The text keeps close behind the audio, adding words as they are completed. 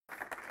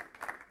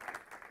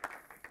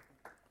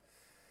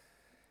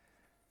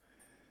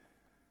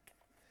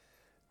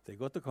Det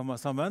godt å komme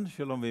sammen,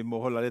 selv om vi må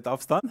holde litt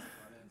avstand.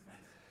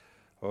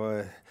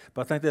 Og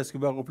bare tenkte jeg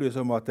skulle bare opplyse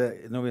om at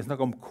når vi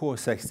snakker om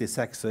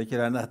K66, så er ikke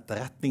det en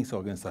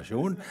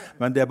etterretningsorganisasjon,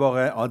 men det er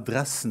bare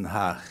adressen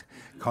her,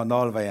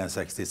 Kanalveien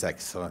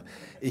 66, så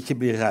ikke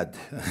bli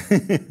redd.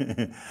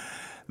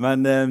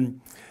 Men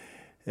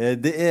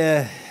det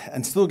er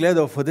en stor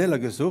glede å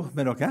fordele Guds ord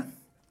med dere.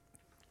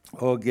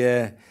 Og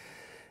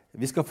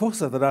vi skal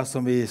fortsette der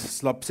som vi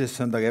slapp sist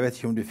søndag. Jeg vet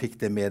ikke om du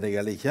fikk det med deg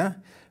eller ikke,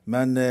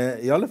 men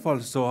i alle fall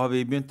så har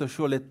vi begynt å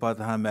se litt på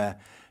dette her med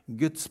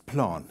Guds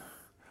plan.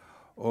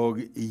 Og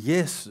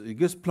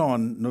Guds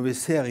plan, når vi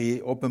ser i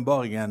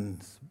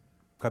Åpenbaringen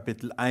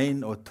kapittel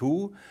 1 og 2,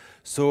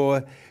 så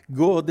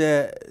går det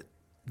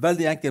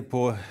veldig enkelt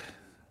på...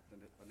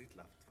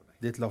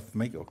 Litt lavt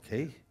for meg, ok.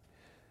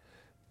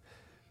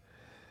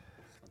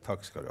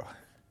 Takk skal du ha.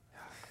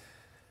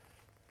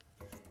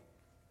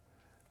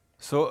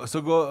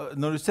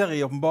 Når du ser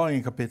i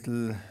Åpenbaringen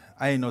kapittel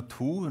 1 og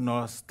 2,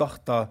 når det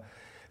starter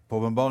på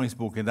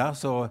åpenbaringsboken der,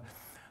 så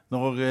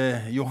når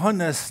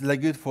Johannes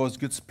legger ut for oss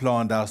Guds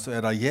plan der, så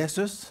er det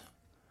Jesus,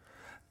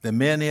 det er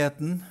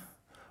menigheten,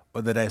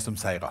 og det er de som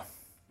seirer.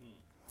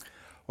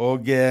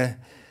 Og det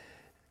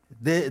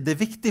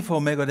er viktig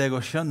for meg og deg å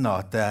skjønne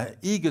at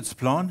i Guds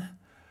plan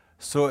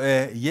så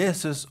er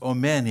Jesus og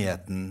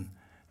menigheten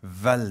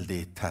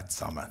veldig tett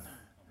sammen.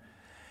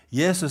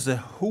 Jesus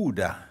er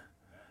hodet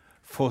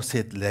for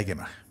sitt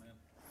legeme.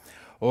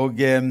 Og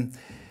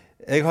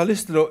jeg har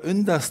lyst til å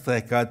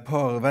understreke et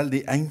par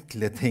veldig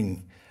enkle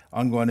ting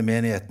angående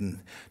menigheten.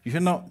 Du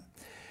skjønner,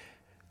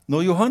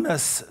 når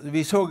Johannes,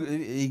 vi så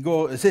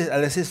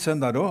sist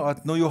søndag da,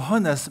 at når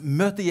Johannes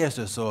møter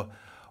Jesus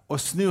og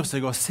snur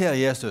seg og ser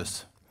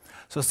Jesus,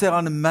 så ser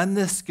han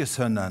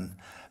menneskesønnen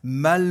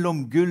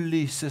mellom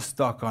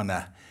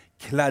gullysestakene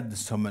kledd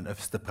som en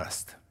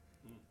øversteprest.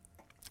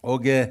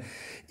 Og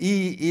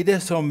i det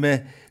som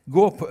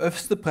går på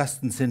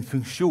øverstepresten sin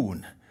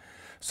funksjon,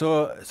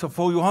 så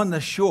får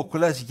Johannes se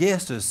hvordan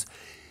Jesus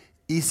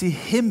i sin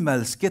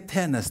himmelske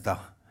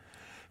tjenester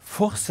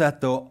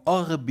fortsetter å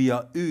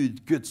arbeide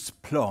ut Guds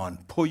plan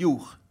på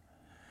jord,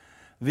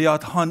 ved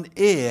at han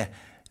er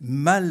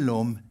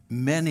mellom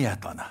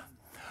menighetene.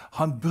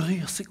 Han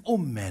bryr seg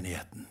om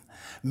menigheten.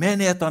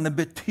 Menighetene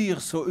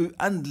betyr så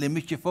uendelig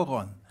mye for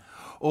han.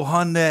 Og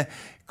han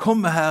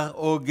kommer her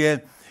og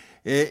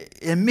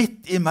er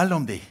midt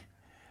imellom dem,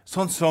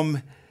 sånn som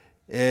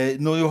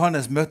når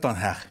Johannes møter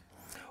han her.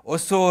 Og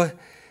så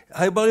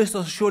har jeg bare lyst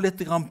til å se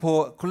litt på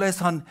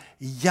hvordan han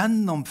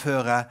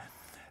gjennomfører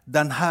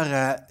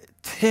denne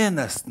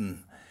tjenesten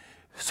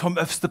som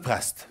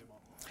øversteprest.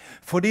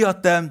 Fordi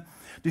at,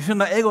 du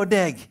skjønner, jeg og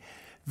deg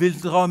vil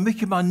dra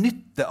mye mer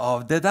nytte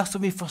av det der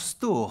som vi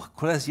forstår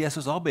hvordan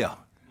Jesus arbeider.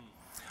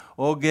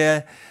 Og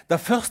det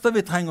første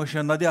vi trenger å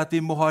skjønne, det er at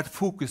vi må ha et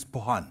fokus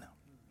på han.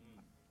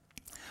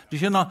 Du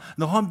skjønner,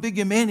 når han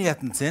bygger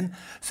menigheten sin,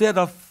 så er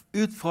det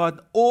ut fra en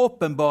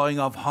åpenbaring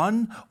av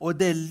han, og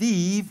det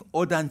liv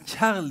og den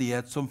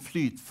kjærlighet som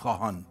flyter fra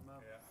han.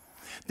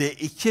 Det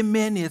er ikke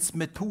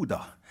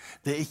menighetsmetoder,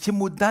 det er ikke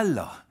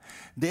modeller,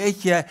 det er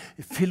ikke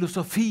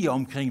filosofier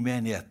omkring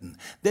menigheten.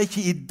 Det er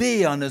ikke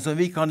ideene som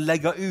vi kan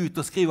legge ut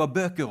og skrive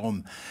bøker om.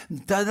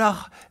 Det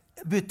der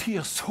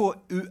betyr så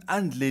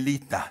uendelig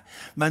lite,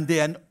 men det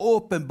er en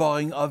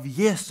åpenbaring av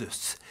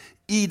Jesus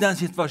i den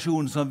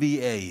situasjonen som vi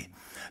er i,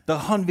 der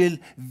han vil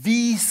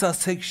vise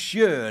seg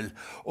selv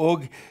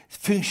og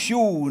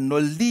funksjonen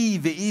og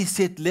livet i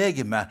sitt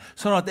legeme,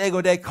 sånn at jeg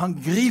og deg kan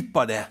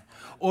gripe det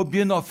og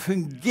begynne å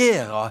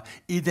fungere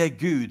i det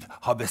Gud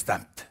har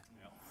bestemt.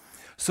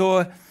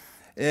 Så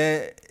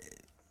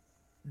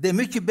det er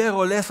mye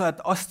bedre å lese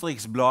et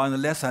Asterix-blad enn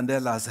å lese en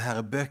del av disse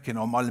her bøkene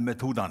om alle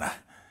metodene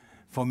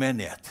for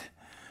menighet.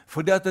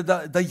 For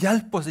det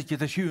hjelper oss ikke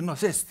til sjuende og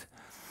sist.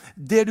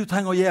 Det du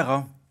trenger å gjøre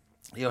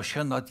er å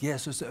skjønne at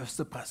Jesus er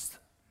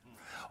øversteprest.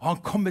 Og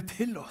han kommer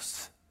til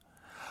oss,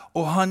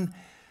 og han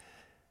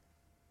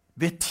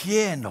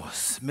betjener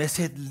oss med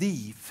sitt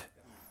liv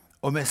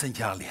og med sin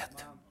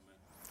kjærlighet.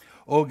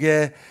 Og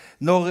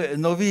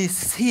når vi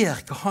ser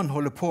hva han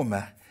holder på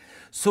med,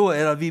 så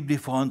er det vi blir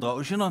forandret.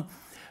 Og skjønner,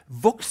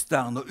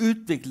 voksten og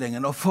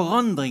utviklingen og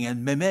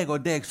forandringen med meg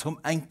og deg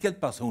som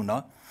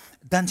enkeltpersoner,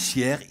 den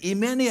skjer i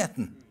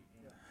menigheten.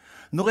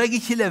 Når jeg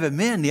ikke lever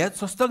menighet,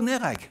 så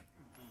stagnerer jeg.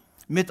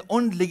 Mitt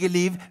åndelige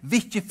liv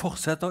vil ikke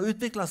fortsette å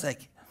utvikle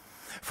seg.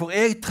 For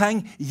jeg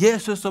trenger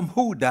Jesus som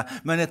hode,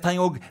 men jeg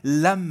trenger også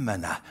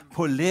lemmene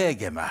på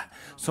legemet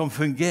som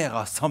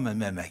fungerer sammen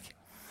med meg.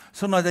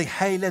 Sånn at jeg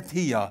hele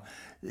tiden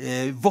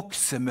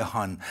vokser med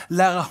han,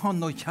 lærer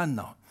han å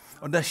kjenne.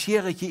 Og det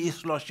skjer ikke i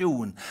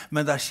isolasjon,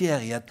 men det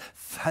skjer i et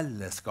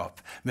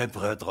fellesskap med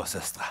brødre og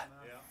søstre.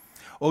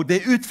 Og det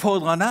er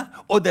utfordrende,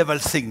 og det er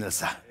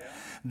velsignelse.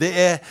 Det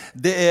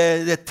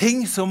er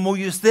ting som må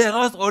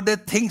justeres, og det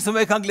er ting som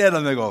jeg kan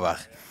glede meg over.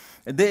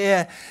 Det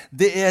er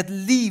et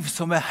liv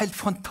som er helt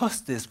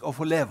fantastisk å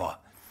få leve.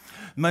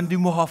 Men du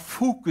må ha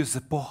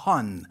fokuset på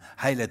han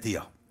hele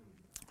tiden.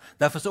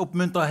 Derfor så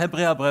oppmuntrer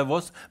Hebreabrevet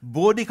oss,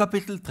 både i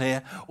kapittel 3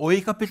 og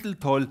i kapittel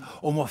 12,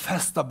 om å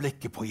feste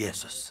blikket på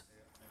Jesus.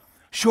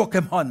 Se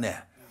hvem han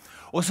er.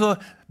 Og så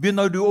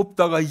begynner du å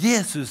oppdage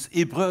Jesus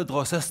i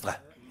brødre og søstre.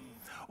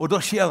 Og da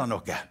skjer det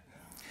noe.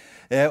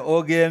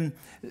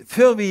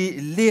 Før vi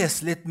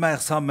leser litt mer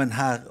sammen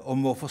her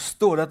om å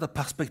forstå dette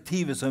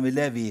perspektivet som vi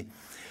lever i,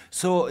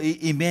 så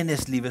i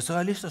menighetslivet, så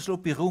har jeg lyst til å slå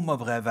opp i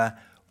Romerbrevet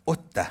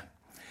 8.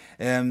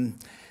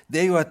 Det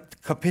er jo et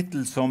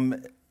kapittel som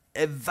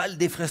er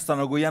veldig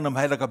fristende å gå gjennom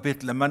hele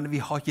kapittelet, men vi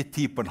har ikke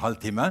tid på en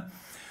halvtime.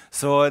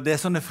 Så det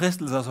er sånne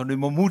fristelser som du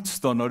må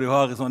motstå når du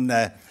har sånne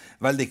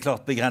veldig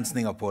klart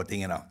begrensninger på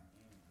tingene.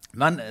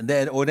 Og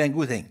det er en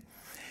god ting.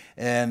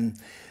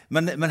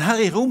 Men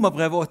her i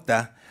Romerbrevet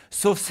 8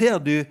 så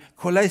ser du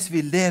hvordan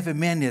vi lever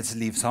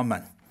menighetsliv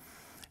sammen.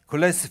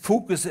 Hvordan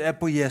fokuset er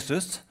på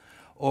Jesus.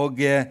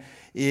 Og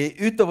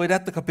utover i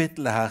dette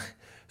kapittelet her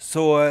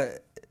så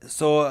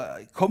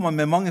kommer han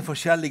med mange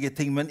forskjellige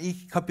ting, men i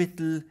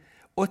kapittel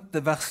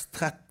 8, vers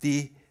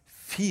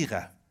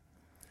 34,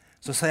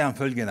 så sier han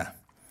følgende: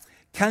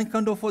 Hvem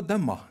kan da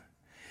fordømme?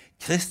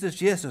 Kristus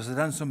Jesus er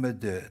den som er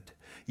død.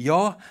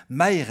 Ja,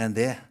 mer enn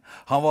det.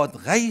 Han var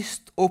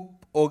reist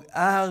opp og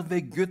er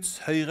ved Guds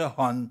høyre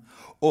hånd,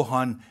 og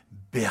han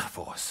ber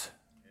for oss.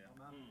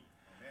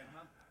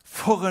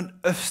 For en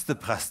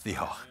øversteprest vi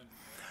har.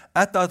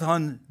 Etter at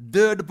han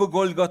døde på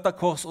Golgata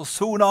kors og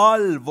sonet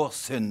all vår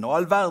synd og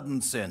all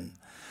verdens synd,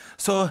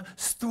 så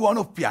sto han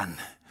opp igjen.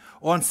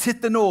 Og han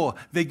sitter nå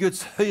ved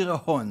Guds høyre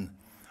hånd,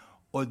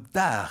 og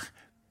der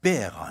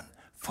ber han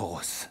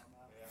for oss.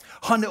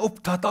 Han er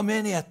opptatt av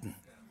menigheten.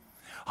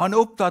 Han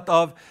er opptatt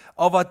av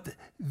at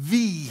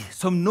vi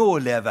som nå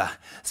lever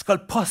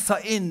skal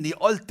passe inn i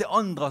alt det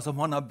andre som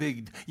han har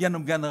bygd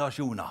gjennom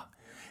generasjoner.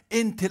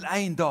 Inntil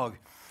en dag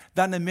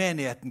denne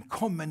menigheten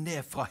kommer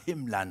ned fra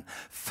himmelen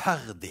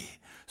ferdig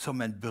som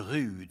en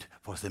brud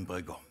for sin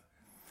brudgom.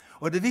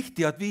 Og det er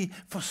viktig at vi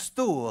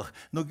forstår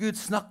når Gud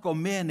snakker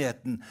om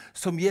menigheten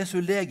som Jesu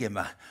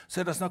legeme,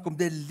 så er det snakk om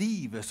det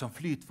livet som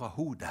flyter fra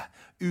hodet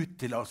ut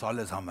til oss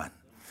alle sammen.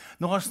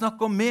 Når han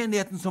snakker om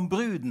menigheten som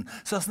bruden,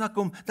 så er det snakk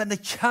om denne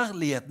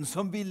kjærligheten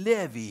som vi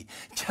lever i.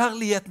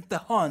 Kjærligheten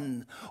til han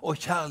og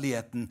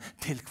kjærligheten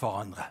til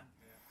hverandre.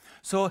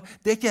 Så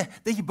det er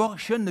ikke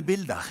bare skjønne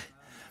bilder,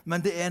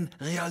 men det er en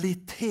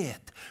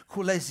realitet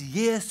hvordan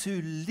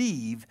Jesu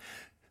liv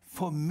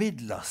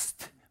formidles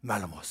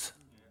mellom oss.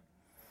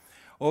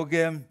 Og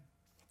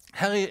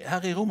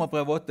her i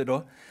Romerbrevet 8 da,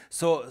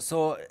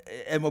 så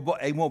jeg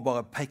må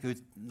bare peke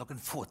ut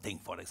noen få ting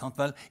for deg. Sant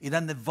vel? I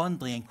denne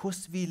vandringen,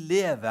 hvordan vi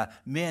lever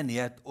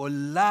menighet og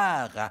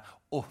lærer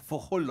å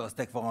forholde oss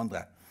til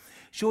hverandre.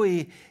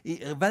 Se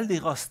veldig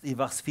raskt i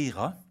vers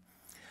 4.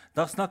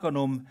 Der snakker han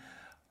om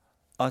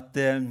at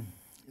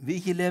vi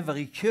ikke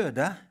lever i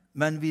kjødet,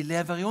 men vi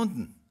lever i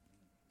ånden.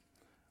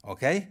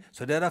 Ok?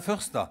 Så det er det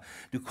første.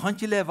 Du kan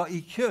ikke leve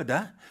i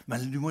kjødet,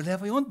 men du må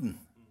leve i ånden.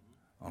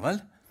 Ja vel?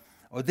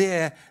 Og det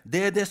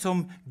er det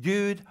som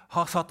Gud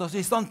har satt oss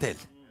i stand til.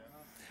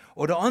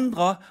 Og det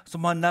andre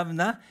som han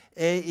nevner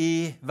er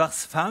i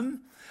vers 5,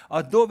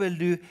 at da vil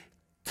du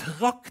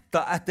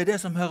trakte etter det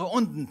som hører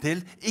ånden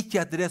til,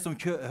 ikke etter det som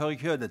hører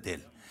kjødet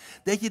til.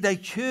 Det er ikke de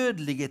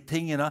kjødelige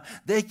tingene,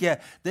 det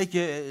er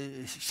ikke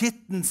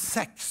skitten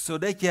sex,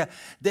 og det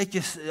er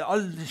ikke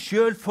all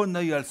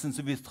selvfornøyelsen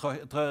som vi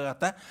trør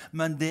etter,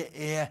 men det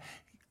er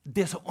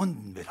det som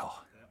ånden vil ha.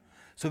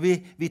 Så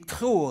vi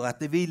tror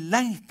etter, vi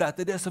lengter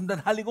etter det som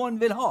den hellige ånd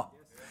vil ha.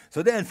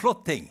 Så det er en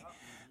flott ting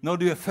når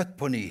du er født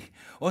på ny.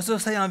 Og så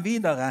sier han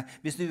videre,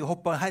 hvis du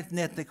hopper helt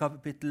ned til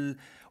kapittel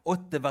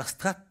 8, vers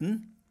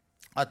 13,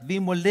 at vi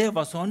må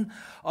leve sånn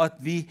at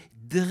vi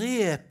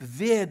dreper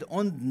ved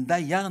ånden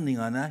de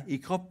gjerningene i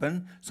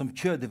kroppen som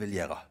kjødet vil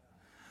gjøre.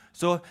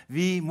 Så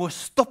vi må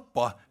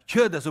stoppe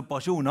kjødets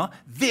operasjoner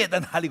ved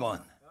den hellige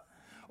ånd.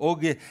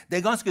 Og det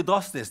er ganske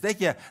drastisk.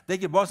 Det er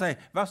ikke bare å si,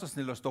 vær så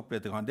snill å stoppe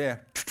litt.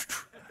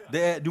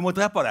 Du må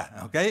drepe det,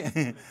 ok?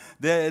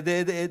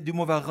 Du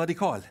må være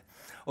radikal.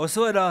 Og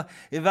så er det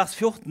i vers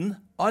 14,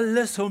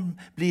 alle som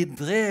blir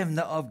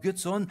drevne av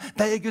Guds ånd,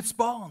 de er Guds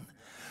barn.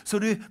 Så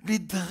du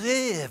blir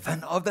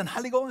dreven av den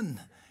hellige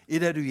ånd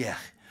i det du gjør,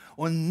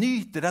 og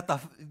nyter dette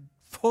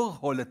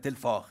forholdet til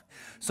far,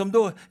 som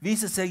da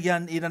viser seg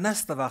igjen i det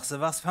neste verset,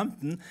 vers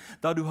 15,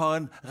 da du har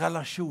en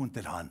relasjon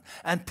til han,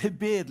 en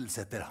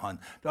tilbedelse til han,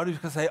 da du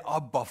skal si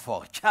Abba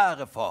far,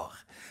 kjære far,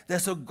 det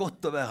er så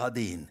godt å være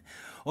din.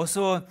 Og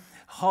så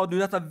har du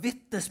dette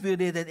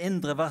vittnesbyrdet i den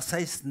indre, vers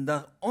 16,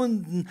 der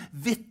ånden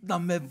vittner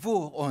med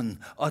vår ånd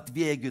at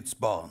vi er Guds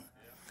barn.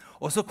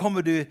 Og så kommer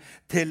du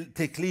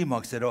til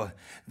klimakset da,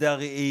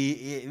 der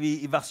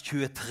i vers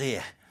 23,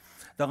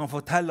 der han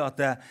forteller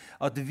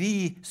at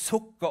vi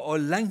sukker og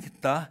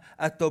lengter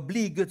etter å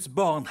bli Guds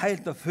barn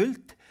helt og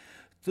fullt,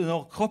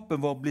 når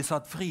kroppen vår blir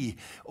satt fri.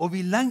 Og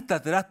vi lengter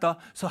etter dette,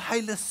 så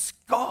hele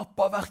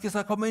skaperverket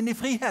skal komme inn i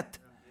frihet.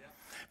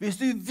 Hvis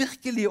du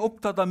virkelig er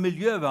opptatt av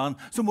miljøvern,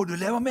 så må du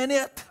leve av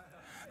menighet.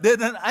 Det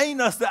er den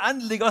eneste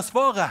endelige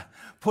svaret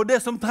på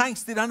det som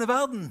trengs i denne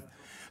verden.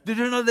 Det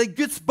er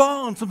Guds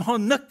barn som har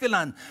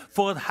nøkkelen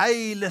for at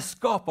hele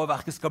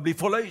skaperverket skal bli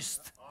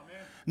forløst.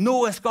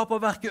 Nå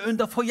skaperverket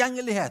under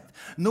forgjengelighet.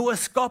 Nå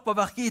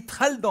skaperverket i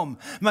trelldom.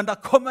 Men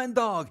det kommer en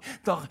dag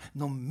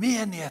når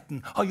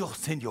menigheten har gjort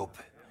sin jobb.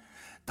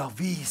 Da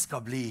vi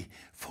skal bli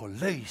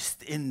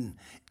forløst inn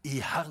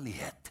i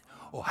herlighet.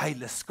 Og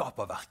hele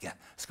skaperverket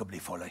skal bli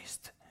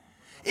forløst.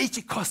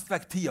 Ikke kast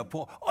vekk tida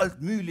på alt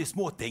mulig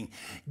småting.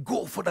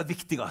 Gå for det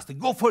viktigste.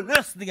 Gå for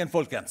løsningen,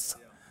 folkens.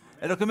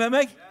 Er dere med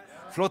meg?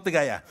 Flotte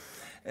greier.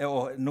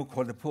 Og nå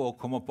holder det på å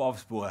komme på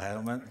avsporet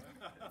her, men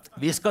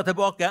vi skal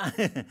tilbake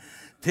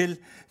til,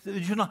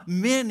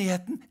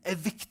 menigheten er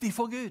viktig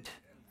for Gud.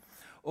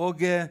 Og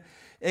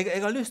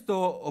jeg har lyst til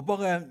å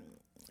bare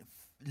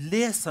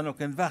lese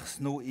noen vers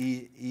nå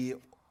i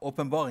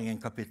Åpenbaringen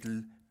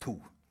kapittel 2.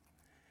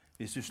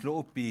 Hvis du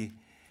slår opp i,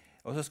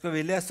 og så skal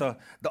vi lese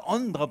det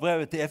andre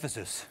brevet til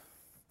Efesus.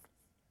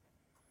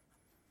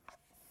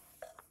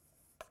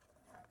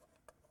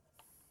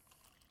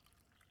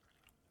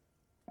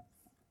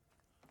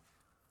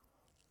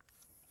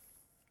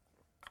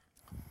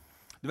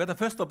 Du vet det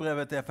første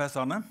brevet til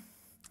Efeserne,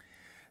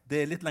 det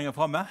er litt lenger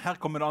fremme. Her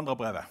kommer det andre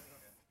brevet.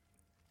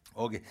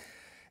 Og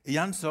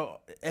igjen så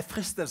er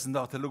fristelsen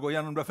da til å gå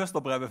gjennom det første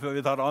brevet før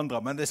vi tar det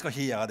andre, men det skal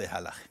ikke gjøre det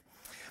heller.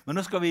 Men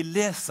nå skal vi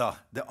lese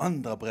det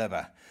andre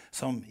brevet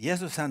som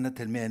Jesus sender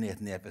til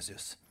menigheten i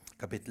Efesus,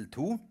 kapittel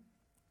 2,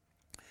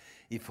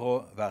 fra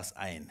vers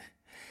 1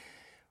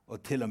 og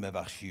til og med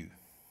vers 7.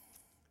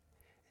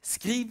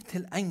 Skriv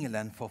til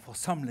engelen for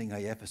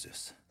forsamlinga i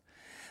Efesus.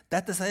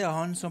 Dette sier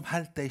han som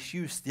holdt de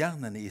 7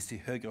 stjernene i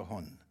sin høyre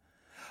hånd.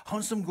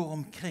 Han som går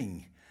omkring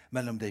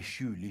mellom de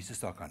 7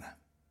 lysestakene.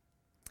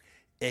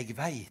 Jeg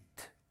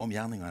vet om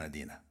gjerningene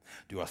dine.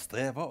 Du har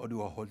strevet og du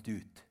har holdt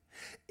ut.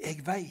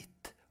 Jeg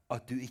vet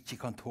at du ikke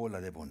kan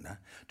tåle det vonde.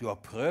 Du har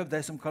prøvd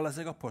de som kaller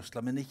seg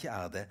apostler, men ikke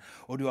er det.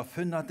 Og du har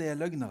funnet at det er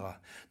løgnere.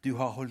 Du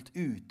har holdt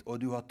ut,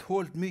 og du har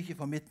tålt mye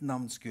for mitt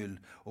navns skyld,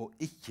 og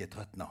ikke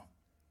trøttnet.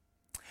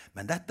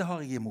 Men dette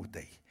har jeg imot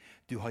deg.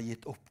 Du har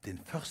gitt opp din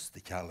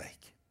første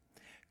kjærleik.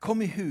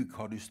 Kom i hug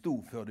har du sto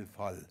før du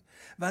fall.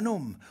 Vend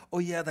om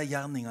og gjør de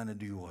gjerningene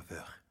du gjorde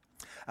før.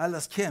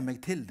 Ellers kommer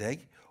jeg til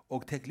deg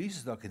og tek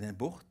lysestaken din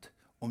bort,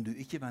 om du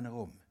ikke vender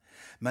om.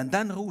 Men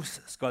den ros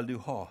skal du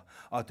ha,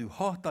 at du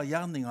hater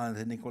gjerningene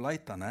til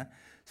nikolaiterne,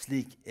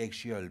 slik jeg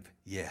selv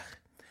gjør.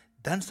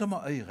 Den som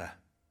har øyre,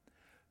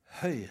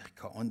 hør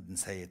hva ånden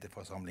sier til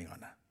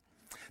forsamlingene.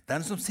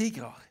 Den som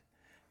sigrar,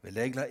 vil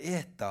jeg la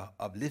ete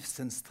av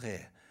livsens tre,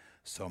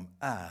 som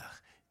er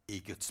i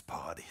Guds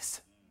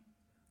paradis.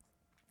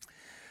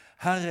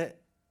 Her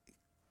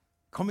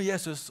kommer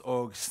Jesus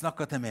og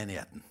snakker til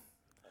menigheten.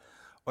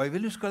 Og jeg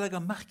vil du skal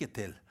legge merke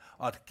til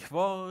at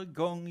hver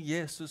gang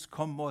Jesus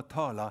kommer og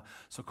taler,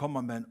 så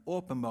kommer han med en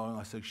åpenbaring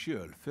av seg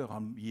selv før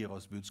han gir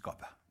oss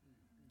budskapet.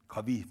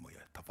 Hva vi må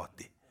ta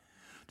fatt i.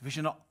 Du vil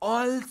skjønne,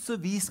 alt som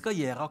vi skal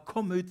gjøre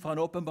kommer ut fra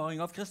en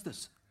åpenbaring av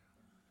Kristus.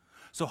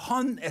 Så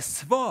han er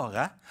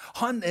svaret,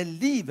 han er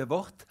livet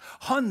vårt,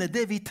 han er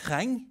det vi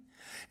trenger.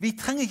 Vi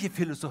trenger ikke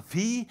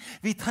filosofi,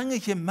 vi trenger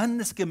ikke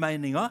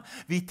menneskemeninger,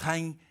 vi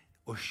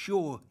trenger å se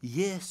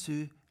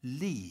Jesu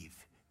liv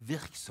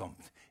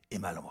virksomt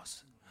imellom oss.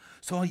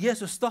 Så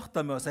Jesus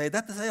starter med å si,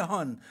 dette sier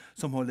han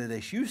som holder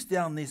de 7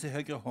 stjernene i sin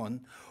høyre hånd,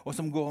 og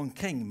som går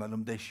omkring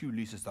mellom de 7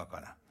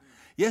 lysestakene.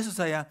 Jesus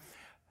sier,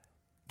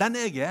 den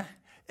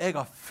jeg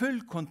har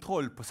full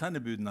kontroll på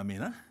sendebudene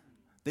mine.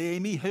 Det er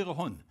i min høyre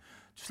hånd.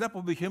 Du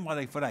slipper å bekymre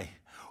deg for deg.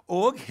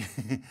 Og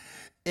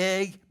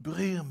jeg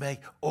bryr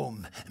meg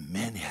om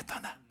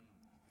menighetene.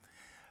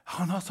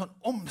 Han har sånn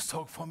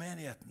omsorg for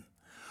menigheten.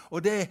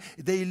 Og det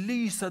er i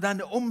lys av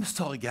denne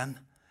omsorgen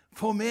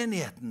for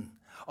menigheten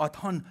at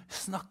han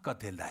snakker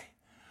til deg.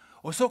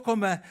 Og så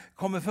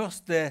kommer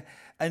først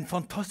en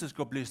fantastisk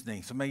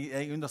opplysning som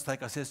jeg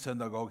understreker sist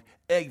søndag også.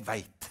 Jeg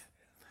vet.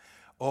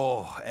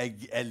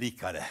 Jeg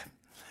liker det.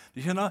 Du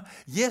skjønner,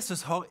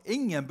 Jesus har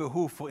ingen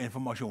behov for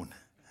informasjon.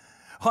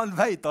 Han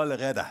vet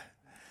allerede.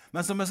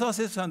 Men som jeg sa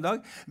sist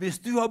søndag, hvis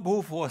du har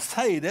behov for å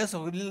si det,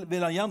 så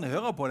vil han gjerne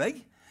høre på deg.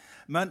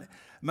 Men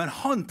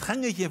han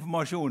trenger ikke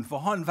informasjon,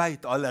 for han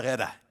vet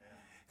allerede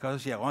hva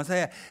som skjer. Og han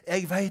sier,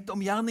 jeg vet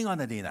om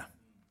gjerningene dine.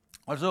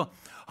 Altså,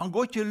 han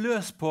går ikke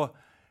løs på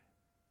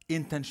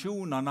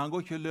intensjonene, han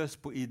går ikke løs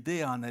på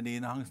ideene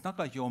dine, han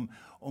snakker ikke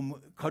om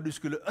hva du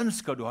skulle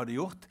ønske du hadde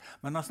gjort,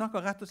 men han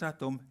snakker rett og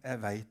slett om,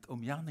 jeg vet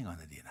om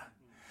gjerningene dine.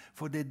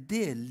 For det er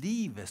det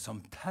livet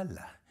som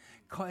teller.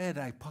 Hva er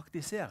det jeg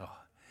praktiserer?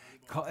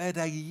 Hva er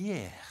det jeg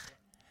gjør?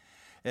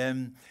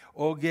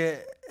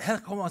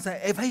 Her kommer han og sier,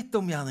 jeg vet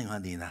om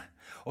gjerningene dine.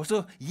 Og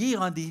så gir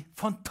han de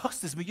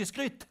fantastisk mye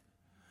skryt.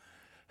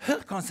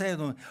 Hør hva han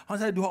sier. Han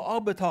sier, du har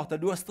arbeidet hardt,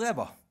 du har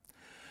strevet.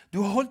 Du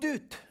har holdt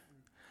ut.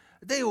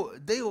 Det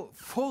er jo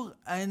for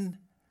en...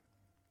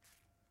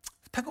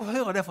 Tenk å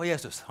høre det fra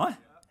Jesus. Ha?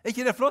 Er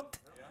ikke det flott?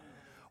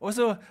 Og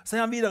så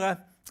sier han videre,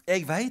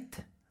 jeg vet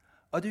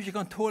at du ikke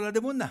kan tåle det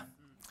vonde.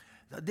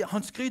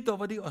 Han skryter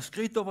over de, og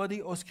skryter over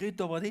de, og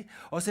skryter over de.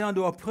 Og så sier han,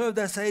 du har prøvd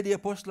det, sier de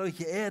apostler,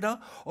 ikke er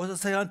der. Og så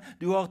sier han,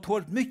 du har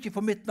tålt mye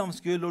for mitt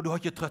navns skyld, og du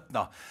har ikke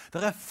trøttnet.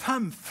 Det er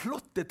 5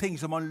 flotte ting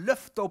som han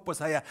løfter opp og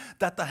sier,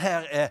 dette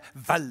her er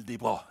veldig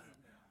bra.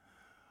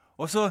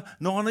 Og så,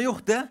 når han har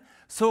gjort det,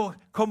 så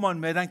kommer han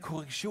med den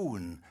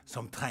korreksjonen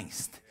som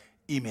trengs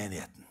i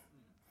menigheten.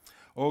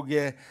 Og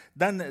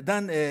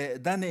den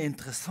er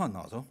interessant,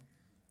 altså.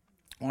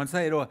 Og han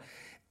sier da,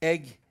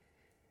 jeg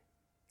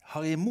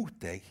har imot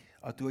deg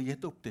at du har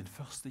gitt opp din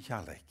første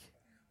kjærleik.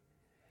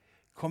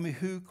 Kom i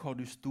hug hvor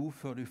du sto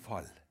før du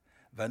fall.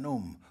 Vend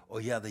om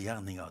og gjør det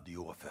gjerninger du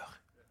gjorde før.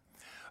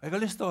 Og jeg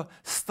har lyst til å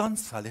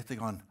stanse litt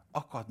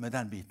akkurat med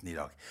den biten i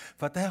dag.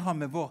 For dette har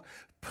med vår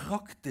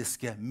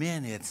praktiske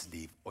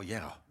menighetsliv å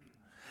gjøre.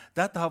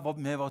 Dette har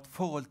med vårt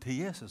forhold til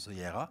Jesus å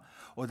gjøre,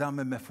 og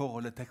dermed med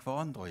forholdet til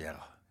hverandre å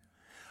gjøre.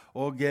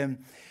 Og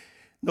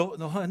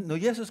når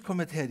Jesus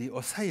kommer til dem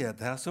og sier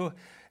dette her, så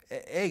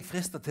er jeg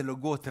fristet til å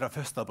gå til det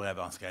første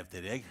brevet han skrev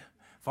til deg.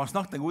 For han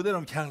snakket en god del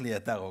om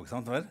kjærlighet der også,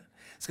 sant vel?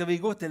 Skal vi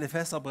gå til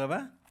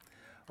Efeserbrevet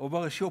og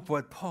bare se på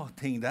et par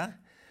ting der,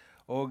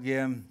 og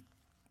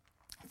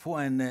få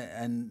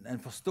en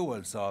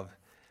forståelse av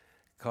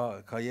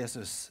hva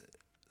Jesus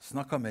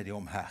snakker med dem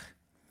om her.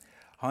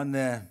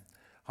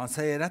 Han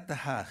sier dette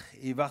her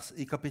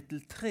i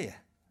kapittel 3.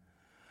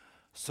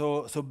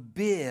 Så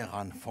ber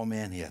han for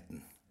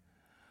menigheten.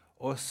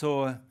 Og så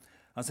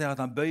han sier at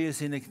han bøyer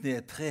sine kne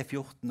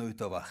 3,14 og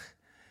utover.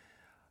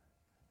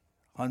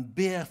 Han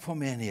ber for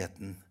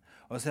menigheten.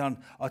 Og så sier han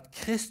at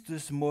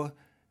Kristus må,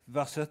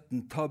 vers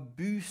 17, ta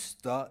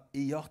bostad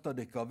i hjertet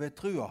dykker ved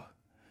trua.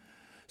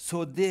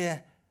 Så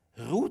det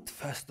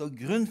rotfeste og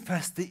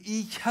grunnfeste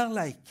i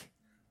kjærleik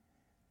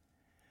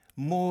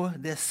må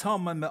det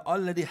sammen med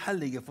alle de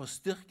hellige få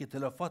styrke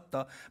til å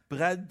fatte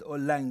bredd og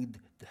lengd,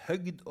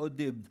 høgd og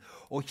dybd,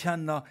 og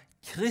kjenne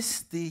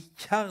Kristi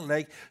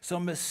kjærleik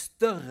som er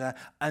større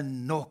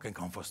enn noen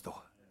kan forstå.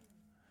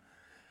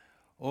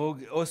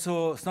 Og så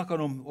snakker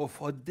han om å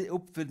få det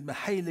oppfylt med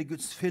hele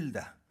Guds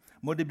fylde.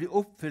 Må det bli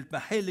oppfylt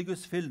med hele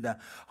Guds fylde,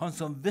 han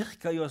som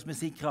virker i oss med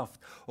sin kraft,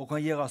 og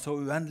kan gjøre så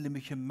uendelig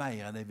mye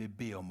mer enn det vi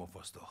ber om og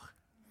forstår.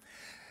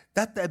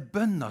 Dette er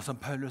bønner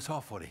som Paulus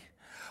har for dem.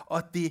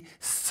 At de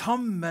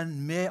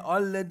sammen med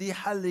alle de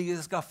hellige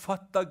skal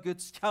fatte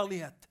Guds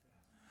kjærlighet.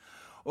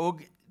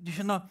 Og du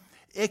skjønner,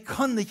 jeg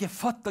kan ikke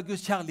fatte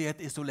Guds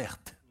kjærlighet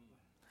isolert.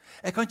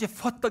 Jeg kan ikke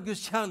fatte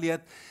Guds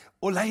kjærlighet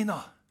alene.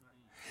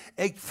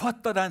 Jeg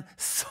fatter den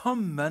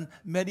sammen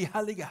med de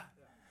hellige.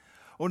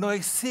 Og når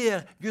jeg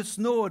ser Guds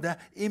nåde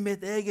i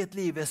mitt eget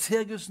liv, jeg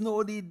ser Guds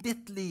nåde i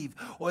ditt liv,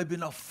 og jeg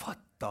begynner å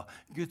fatte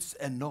Guds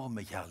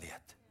enorme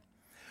kjærlighet.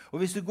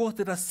 Og hvis du går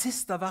til det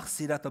siste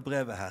verset i dette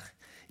brevet her,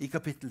 i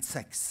kapittel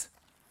 6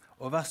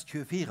 og vers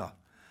 24,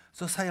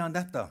 så sier han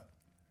dette.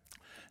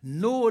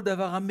 Nåde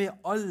være med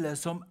alle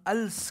som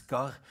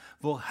elsker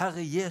vår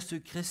Herre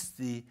Jesus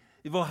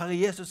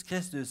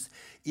Kristus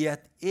i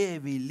et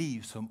evig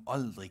liv som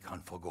aldri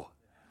kan forgå.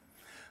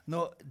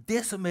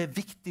 Det som er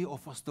viktig å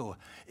forstå,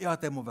 er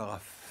at jeg må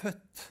være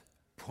født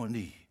på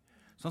ny.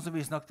 Sånn som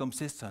vi snakket om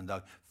sist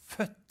søndag,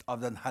 født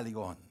av den hellige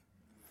ånd.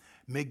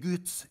 Med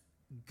Guds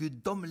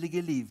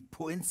guddommelige liv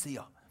på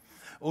innsida.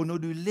 Og når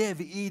du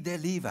lever i det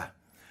livet,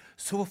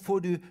 så får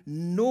du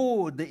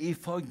nåde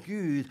ifra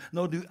Gud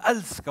når du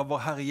elsker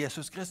vår Herre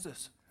Jesus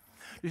Kristus.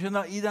 Du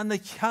skjønner, i denne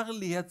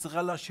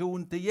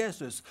kjærlighetsrelasjonen til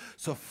Jesus,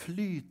 så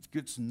flyter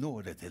Guds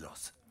nåde til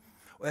oss.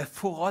 Og jeg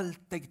får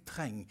alt jeg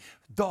trenger,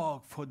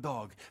 dag for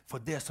dag, for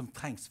det som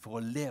trengs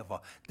for å leve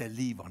det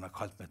livet han har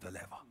kalt meg til å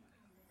leve.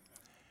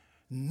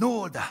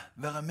 Nåde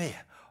være med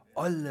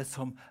alle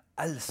som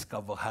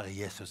elsker vår Herre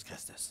Jesus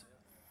Kristus.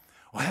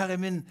 Og her er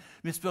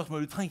mitt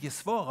spørsmål. Du trenger ikke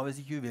svare hvis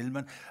ikke du vil,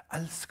 men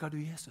elsker du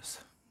Jesus?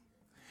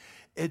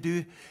 Er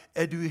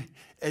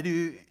du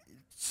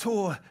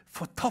så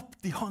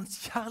fortapt i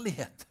hans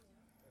kjærlighet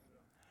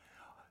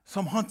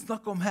som han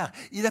snakker om her?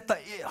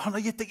 Han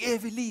har gitt deg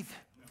evig liv.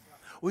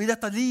 Og i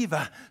dette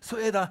livet så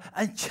er det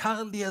en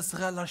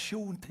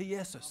kjærlighetsrelasjon til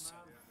Jesus.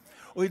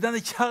 Og i denne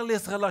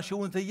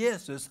kjærlighetsrelasjonen til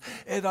Jesus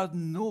er det at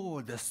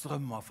nåde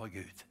strømmer fra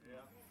Gud.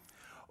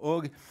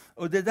 Og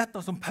det er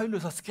dette som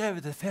Paulus har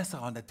skrevet til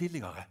Efeserne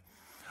tidligere.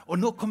 Og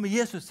nå kommer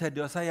Jesus til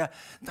det og sier,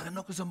 det er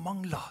noe som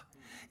mangler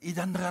i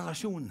denne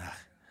relasjonen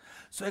her.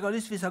 Så jeg har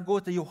lyst til å gå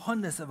til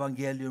Johannes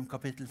evangelium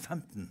kapittel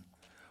 15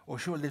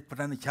 og se litt på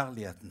denne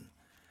kjærligheten.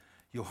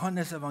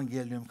 Johannes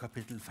evangelium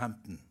kapittel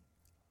 15.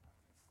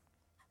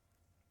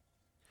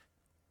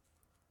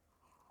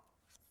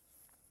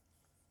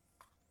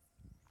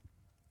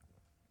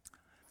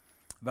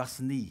 Vers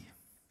 9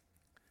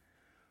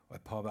 og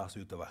et par vers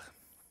utover.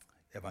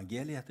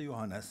 Evangeliet til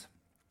Johannes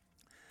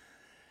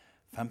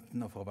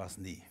 15 og fra vers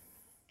 9.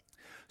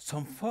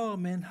 Som far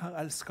min har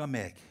elsket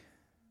meg,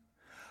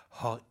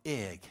 har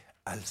jeg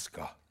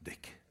elsket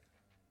dykk.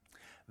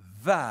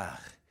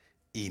 Vær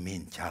i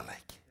min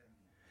kjærleik.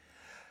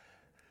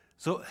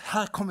 Så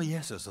her kommer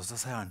Jesus, og så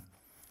sier han,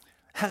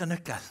 her er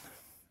nøkkelen.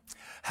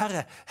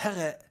 Her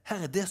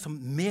er det som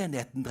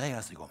menigheten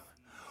dreier seg om.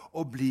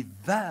 Å bli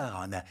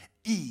værende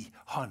i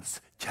hans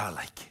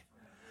kjærleik.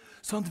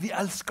 Sånn at vi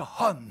elsker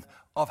han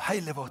av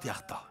hele vårt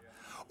hjerte.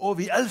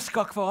 Og vi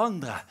elsker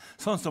hverandre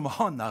sånn som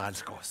han har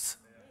elsket oss.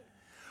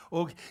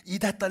 Og i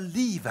dette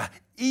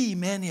livet, i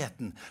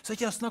menigheten, så er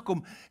det ikke snakk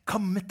om hva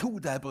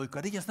metoder jeg bruker.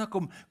 Det er ikke snakk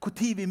om hvor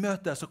tid vi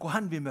møtes og hvor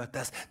hen vi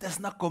møtes. Det er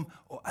snakk om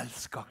å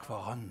elske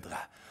hverandre,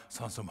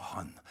 sånn som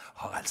han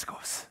har elsket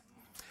oss.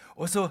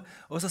 Og så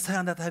sier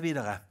han dette her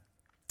videre.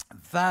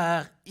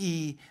 Vær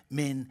i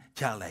min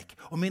kjærleik.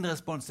 Og min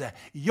respons er,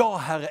 ja,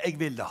 Herre, jeg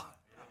vil da.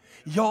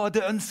 Ja,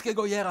 det ønsker jeg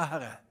å gjøre,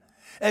 Herre.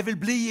 Jeg vil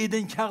bli i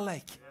din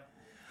kjærleik.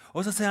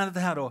 Og så sier han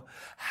dette her da.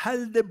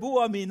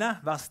 Heldeboa mine,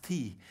 vers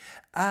 10,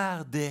 er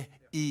det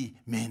i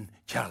min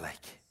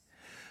kjærleik.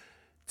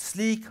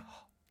 Slik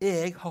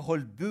jeg har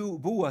holdt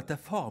boa til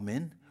far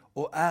min,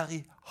 og er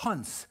i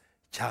hans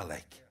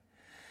kjærleik.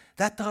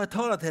 Dette har jeg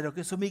talet til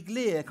dere, som i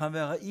glede kan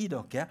være i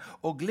dere,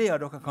 og glede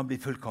dere kan bli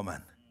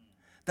fullkommen.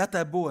 Dette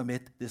er boet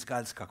mitt, de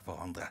skal elske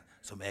hverandre,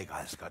 som jeg har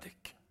elsket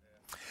dere.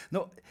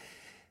 Nå,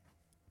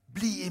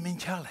 bli i min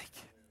kjærleik.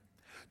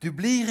 Du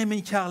blir i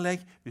min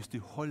kjærleik hvis du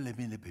holder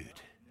mine bud.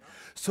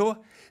 Så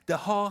det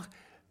har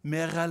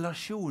med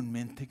relasjonen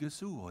min til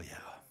Guds ord å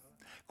gjøre.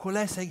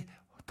 Hvordan jeg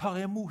tar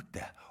imot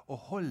det og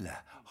holder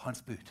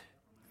hans bud.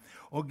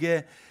 Og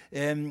jeg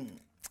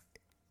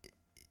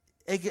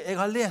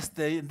har lest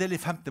en del i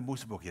 5.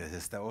 Mosebok i det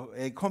siste, og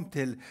jeg kom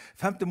til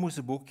 5.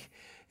 Mosebok,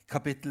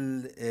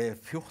 kapittel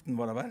 14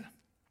 var det vel?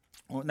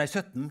 Nei,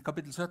 17,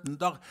 kapittel 17.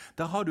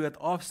 Der har du et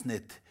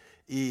avsnitt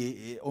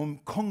om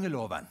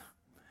kongeloven.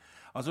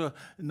 Altså,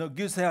 når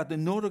Gud sier at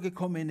når dere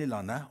kommer inn i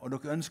landet, og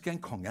dere ønsker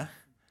en konge,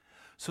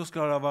 så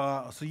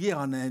gir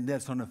han en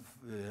del sånne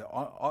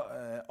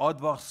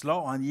advarsler,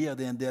 og han gir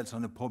det en del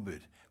sånne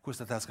påbud,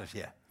 hvordan dette skal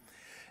skje.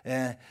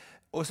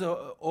 Og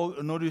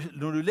når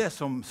du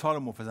leser om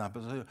Salomo, for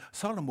eksempel, så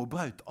Salomo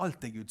brøt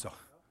alt det Gud sa.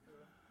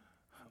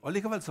 Og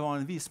likevel så var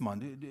han en vis mann.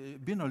 Du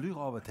begynner å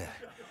lure av og til.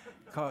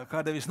 Hva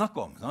er det vi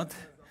snakker om? Sant?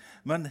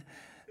 Men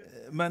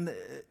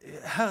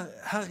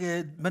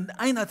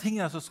en av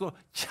tingene som skulle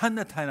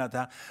kjennetegne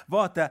dette,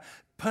 var at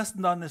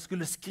prestene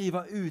skulle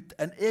skrive ut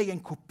en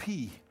egen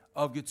kopi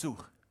av Guds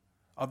ord,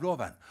 av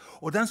loven.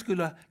 Og den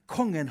skulle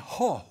kongen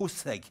ha hos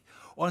seg,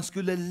 og han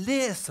skulle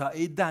lese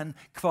i den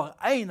hver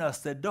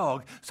eneste dag,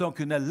 så han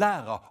kunne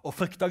lære å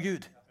frykte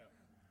Gud.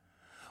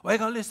 Og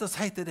jeg har lyst til å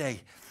si til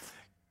deg,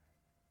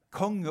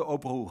 konge og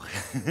bror,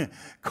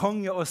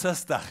 konge og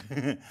søster,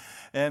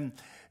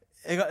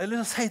 jeg har lyst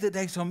til å si til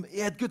deg som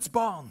er et Guds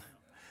barn,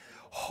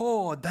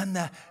 ha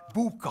denne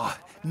boka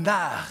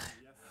nær,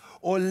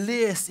 og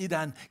les i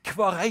den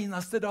hver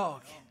eneste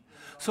dag,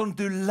 sånn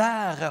du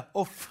lærer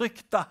å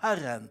frykte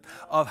Herren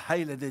av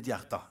hele ditt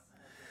hjerte.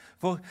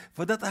 For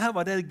dette her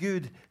var det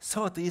Gud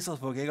sa til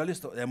Israelsfolk.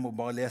 Jeg må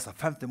bare lese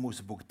 5.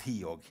 Mosebok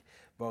 10 også.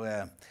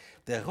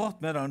 Det er rart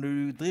med det, når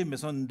du driver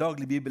med sånn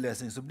daglig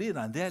bibellesing, så blir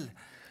det en del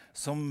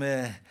som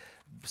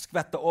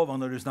skvetter over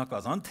når du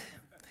snakker, sant?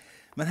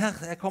 Men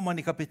her kommer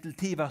han i kapittel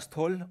 10, vers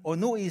 12. Og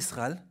nå,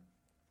 Israel,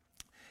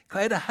 hva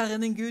er det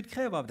Herren din Gud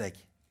krever av deg?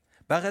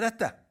 Bare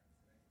dette.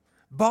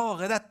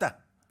 Bare dette.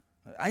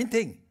 En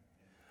ting.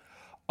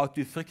 At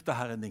du frykter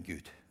Herren din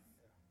Gud.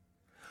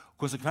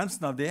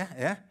 Konsekvensen av det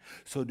er,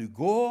 så du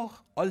går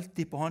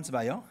alltid på hans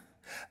veier,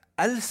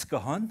 elsker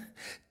han,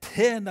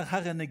 tjener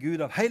Herren din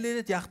Gud av hele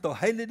ditt hjerte og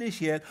hele din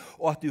sjel,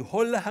 og at du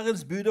holder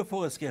Herrens bud og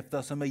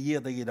foreskrifter som jeg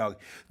gir deg i dag.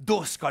 Da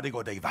skal det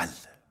gå deg vel.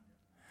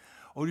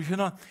 Og du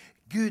skjønner,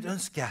 Gud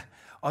ønsker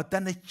at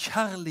denne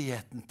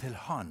kjærligheten til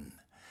han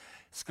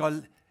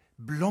skal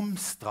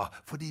blomstre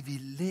fordi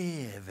vi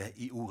lever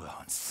i ordet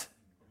hans.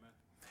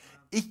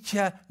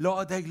 Ikke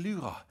la deg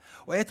lure.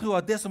 Og jeg tror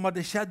at det som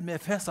hadde skjedd med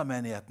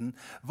Efesermenigheten,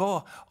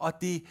 var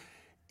at de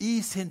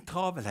i sin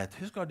travelhet,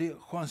 husker de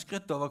hvor han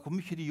skrytte over hvor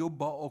mye de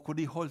jobbet, og hvor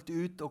de holdt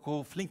ut, og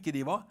hvor flinke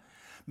de var?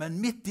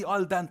 Men midt i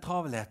all den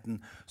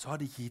travelheten, så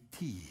hadde de ikke gitt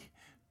tid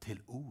til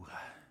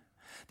ordet.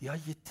 De har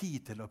gitt tid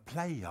til å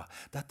pleie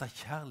dette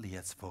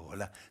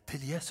kjærlighetsforholdet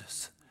til Jesus.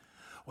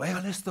 Og jeg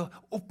har lyst til å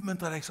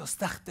oppmuntre deg så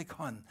sterkt jeg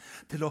kan,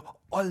 til å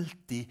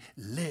alltid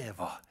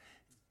leve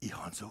i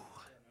hans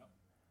ord.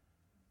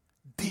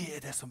 Det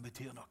er det som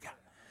betyr noe.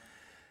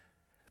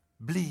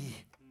 Bli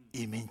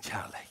i min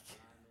kjærleik.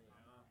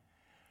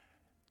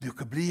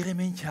 Dere blir i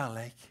min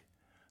kjærleik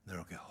når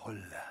dere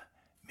holder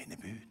mine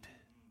bud.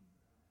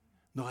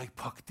 Når jeg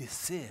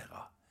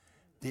praktiserer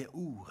det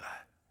ordet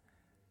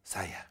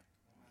sier.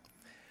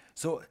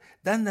 Så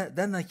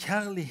denne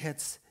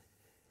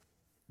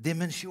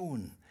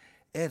kjærlighetsdimensjonen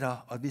er det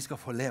at vi skal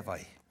få leve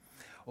i.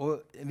 Og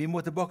vi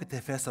må tilbake til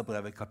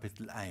Efeserbrevet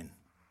kapittel 1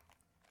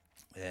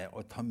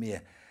 og ta med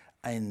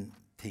en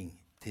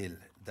ting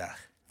til der.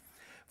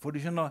 For du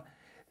skjønner,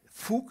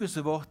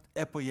 fokuset vårt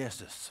er på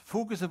Jesus.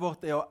 Fokuset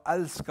vårt er å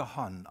elske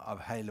han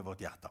av hele vårt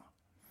hjerte.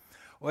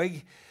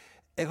 Og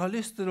jeg har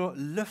lyst til å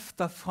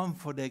løfte fram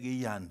for deg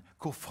igjen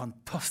hvor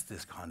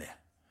fantastisk han er.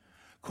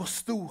 Hvor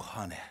stor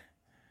han er.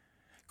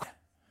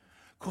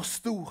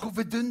 Hvor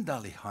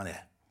vidunderlig han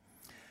er.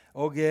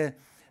 Og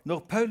når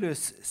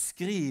Paulus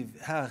skriver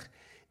her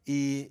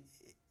i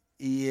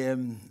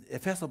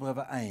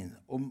Efeserbrevet 1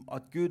 om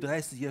at Gud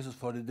reiste Jesus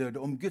fra de døde,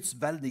 om Guds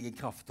veldige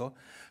kraft,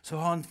 så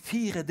har han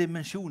 4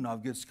 dimensjoner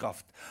av Guds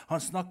kraft. Han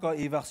snakker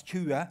i vers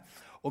 20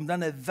 om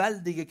denne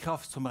veldige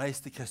kraft som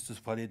reiste Kristus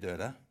fra de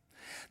døde.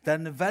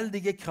 Den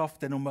veldige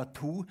kraft er nummer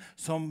 2,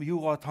 som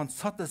gjorde at han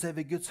satte seg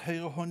ved Guds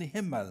høyre hånd i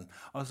himmelen.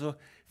 Altså,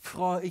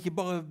 ikke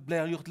bare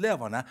ble han gjort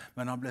levende,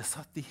 men han ble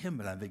satt i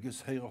himmelen ved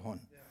Guds høyre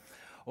hånd.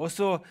 Og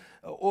så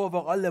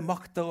over alle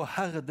makter og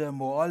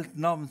herredømme og alt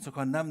navn som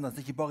kan nevnes,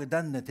 ikke bare i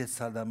denne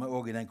tidsalder, men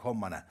også i den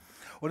kommende.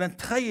 Og den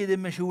 3.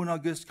 dimensjonen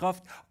av Guds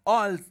kraft,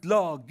 alt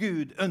la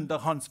Gud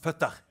under hans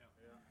føtter.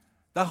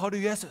 Der har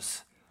du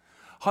Jesus.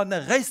 Han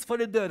er reist fra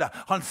de døde,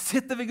 han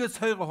sitter ved Guds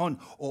høyre hånd,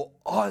 og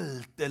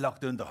alt er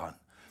lagt under han.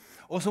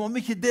 Og som om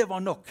ikke det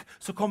var nok,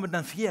 så kommer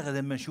den 4.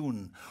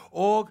 dimensjonen.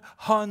 Og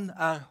han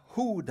er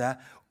hodet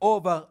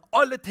over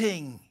alle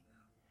ting,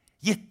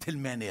 gitt til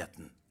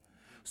menigheten,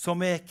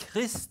 som er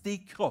Kristi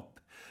kropp,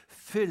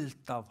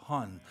 fylt av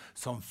han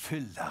som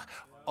fyller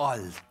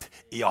alt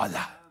i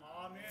alle.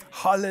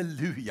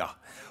 Halleluja!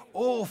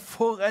 Å,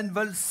 for en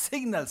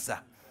velsignelse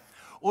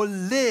å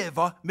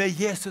leve med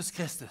Jesus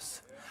Kristus.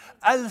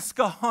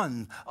 Elsker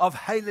han av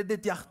hele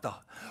ditt hjerte.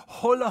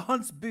 Holde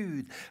hans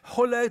bud,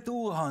 holde et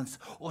ord hans,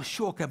 og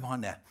se hvem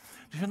han er.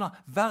 Du skjønner,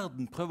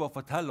 verden prøver å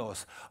fortelle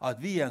oss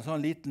at vi er en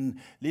sånn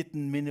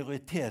liten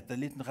minoritet,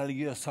 en liten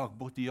religiøs sak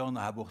borte i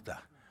hjørnet her borte.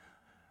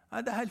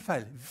 Nei, det er helt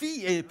feil. Vi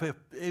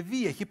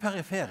er ikke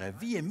perifere,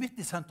 vi er midt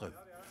i sentrum.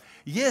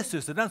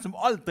 Jesus er den som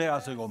alt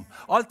dreier seg om.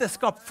 Alt er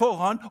skapt for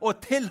han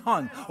og til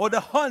han, og det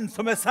er han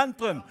som er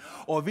sentrum.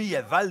 Og vi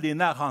er veldig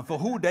nær han, for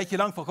hodet er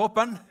ikke langt fra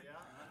kroppen.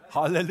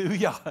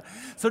 Halleluja.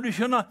 Så du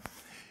skjønner,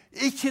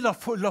 ikke la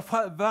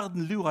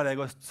verden lure deg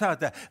og si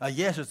at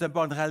Jesus er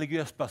bare en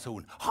religiøs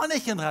person. Han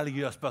er ikke en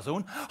religiøs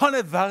person. Han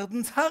er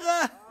verdens herre.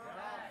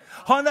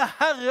 Han er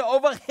herre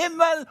over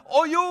himmel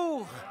og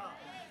jord.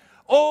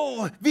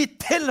 Og vi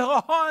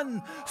tilhører han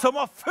som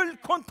har full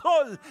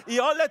kontroll i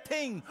alle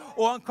ting,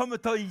 og han kommer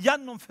til å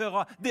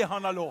gjennomføre det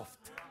han har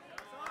lovt.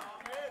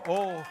 Å,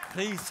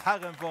 pris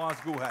Herren for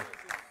hans godhet.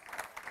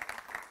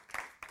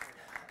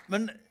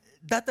 Men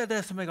dette er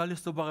det som jeg har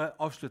lyst til å bare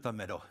avslutte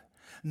med da.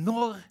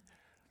 Når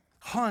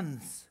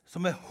hans,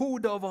 som er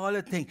hodet over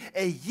alle ting,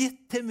 er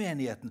gitt til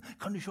menigheten,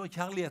 kan du se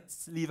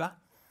kjærlighetslivet?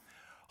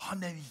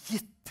 Han er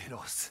gitt til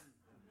oss.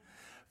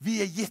 Vi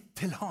er gitt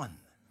til han.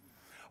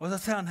 Og så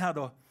ser han her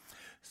da,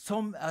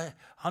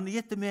 han er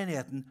gitt til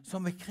menigheten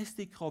som er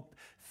Kristi kropp,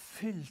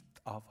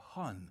 fylt av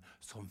han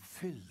som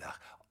fyller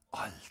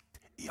alt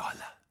i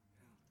alle.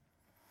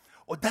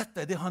 Og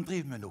dette er det han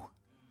driver med nå.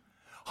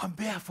 Han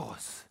ber for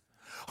oss.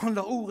 Han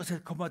lar ordet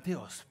sitt komme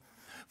til oss,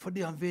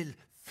 fordi han vil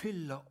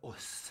fylle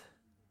oss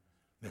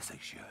med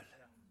seg selv.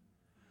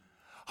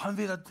 Han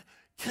vil at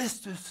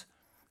Kristus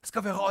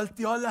skal være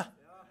alt i alle.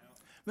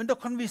 Men da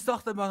kan vi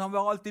starte med at han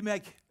være alt i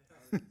meg.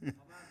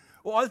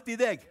 Og alt i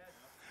deg.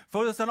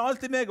 For hvis han er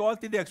alltid meg og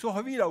alltid deg, så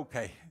har vi det ok.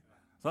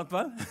 Sant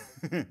vel?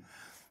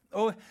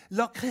 Og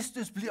la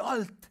Kristus bli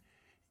alt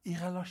i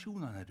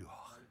relasjonene du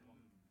har.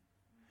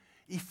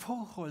 I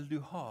forhold du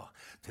har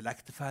til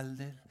ektefellen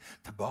din,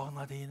 til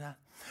barna dine.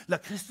 La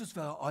Kristus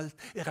være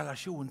alt i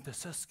relasjonen til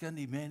søsken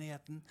i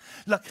menigheten.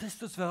 La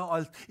Kristus være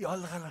alt i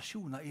alle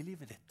relasjoner i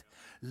livet ditt.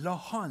 La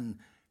han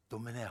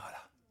dominere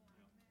det.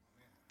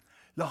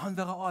 La han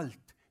være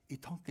alt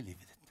i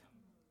tankelivet ditt.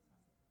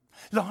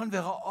 La han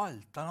være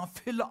alt, la han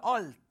fylle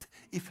alt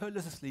i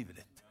følelseslivet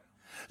ditt.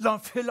 La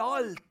han fylle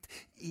alt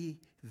i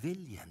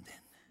viljen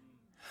din.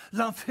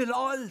 La han fylle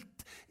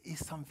alt i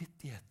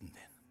samvittigheten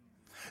din.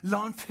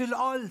 La han fylle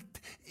alt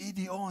i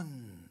din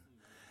ånd.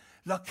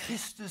 La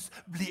Kristus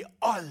bli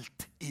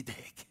alt i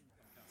deg.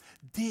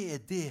 Det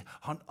er det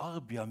han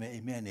arbeider med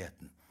i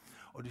menigheten.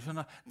 Og du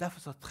skjønner,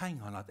 derfor så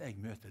trenger han at jeg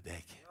møter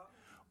deg,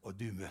 og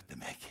du møter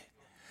meg.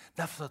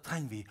 Derfor så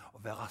trenger vi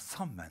å være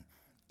sammen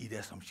i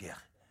det som skjer.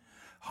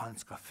 Han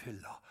skal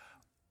fylle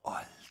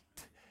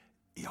alt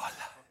i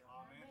alle.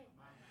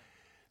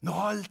 Når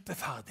alt er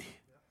ferdig,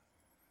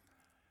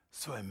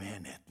 så er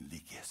menigheten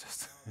lik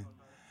Jesus.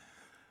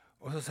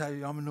 Og så sier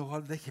jeg, ja, men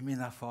det er ikke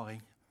min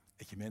erfaring.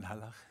 Ikke min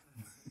heller.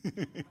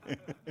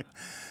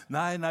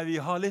 Nei, vi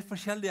har litt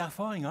forskjellige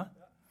erfaringer.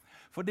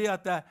 Fordi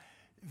at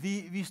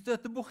vi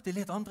støter bort i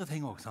litt andre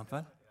ting også, sant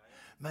vel?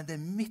 Men det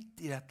er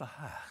midt i dette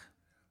her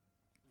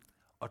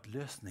at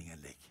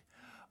løsningen ligger.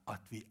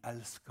 At vi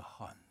elsker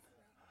han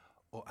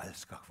og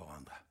elsker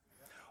hverandre.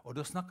 Og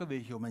da snakker vi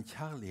ikke om en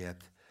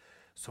kjærlighet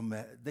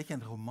det er ikke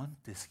en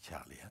romantisk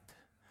kjærlighet,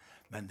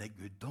 men det er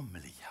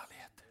guddommelig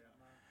kjærlighet.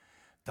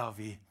 Der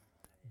vi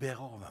ber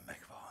over med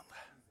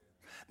hverandre.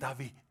 Der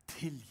vi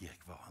tilgir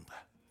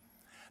hverandre.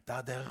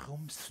 Der det er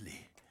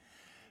romslig,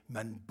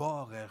 men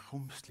bare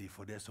romslig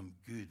for det som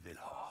Gud vil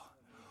ha.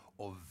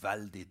 Og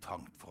veldig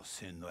trangt for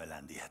synd og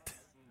elendighet.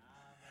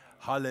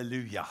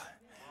 Halleluja!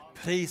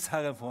 Pris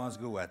Herren for hans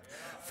godhet.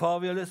 Far,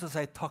 vi har lyst til å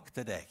si takk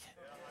til deg,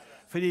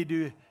 fordi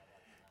du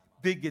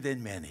bygger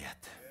din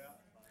menighet.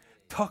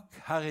 Takk,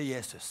 Herre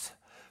Jesus,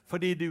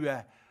 fordi du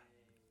er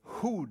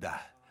hodet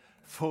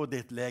for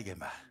ditt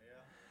legeme,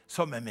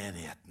 som er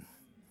menigheten.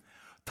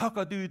 Takk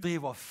at du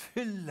driver og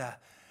fyller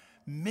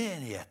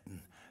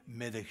menigheten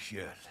med deg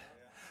selv.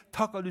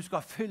 Takk at du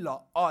skal fylle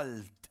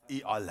alt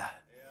i alle.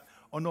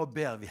 Og nå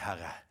ber vi,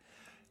 Herre,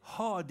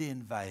 ha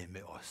din vei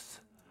med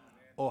oss,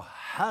 og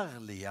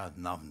herliggjør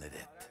navnet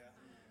ditt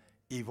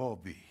i vår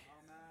by.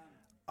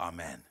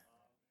 Amen.